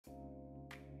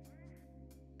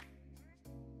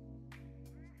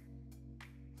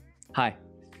Hi,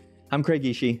 I'm Craig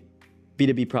Ishii,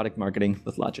 B2B Product Marketing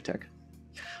with Logitech.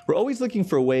 We're always looking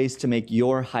for ways to make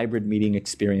your hybrid meeting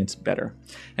experience better.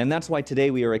 And that's why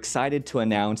today we are excited to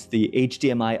announce the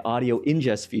HDMI audio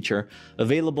ingest feature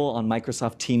available on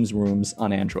Microsoft Teams rooms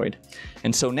on Android.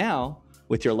 And so now,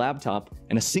 with your laptop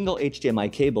and a single HDMI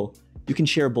cable, you can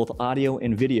share both audio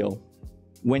and video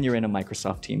when you're in a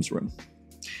Microsoft Teams room.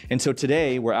 And so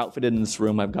today we're outfitted in this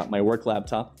room. I've got my work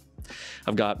laptop,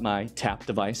 I've got my tap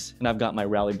device, and I've got my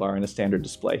Rally bar and a standard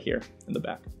display here in the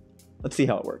back. Let's see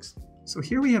how it works. So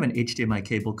here we have an HDMI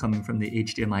cable coming from the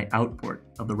HDMI out port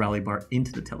of the Rally bar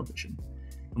into the television.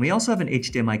 And we also have an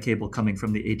HDMI cable coming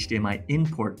from the HDMI in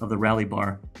port of the Rally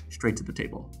bar straight to the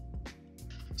table.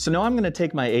 So now I'm going to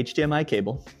take my HDMI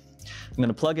cable, I'm going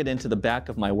to plug it into the back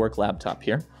of my work laptop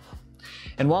here.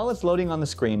 And while it's loading on the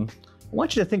screen, I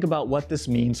want you to think about what this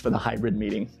means for the hybrid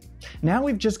meeting. Now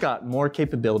we've just got more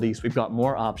capabilities, we've got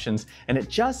more options, and it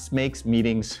just makes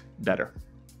meetings better.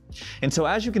 And so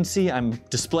as you can see, I'm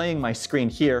displaying my screen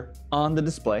here on the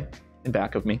display in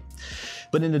back of me.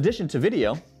 But in addition to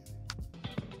video,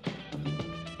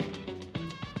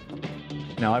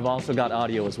 now I've also got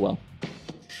audio as well.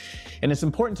 And it's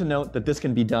important to note that this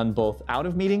can be done both out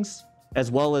of meetings as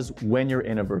well as when you're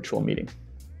in a virtual meeting.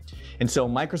 And so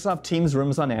Microsoft Teams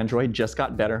rooms on Android just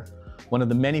got better. One of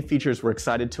the many features we're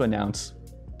excited to announce.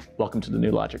 Welcome to the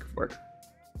new logic of work.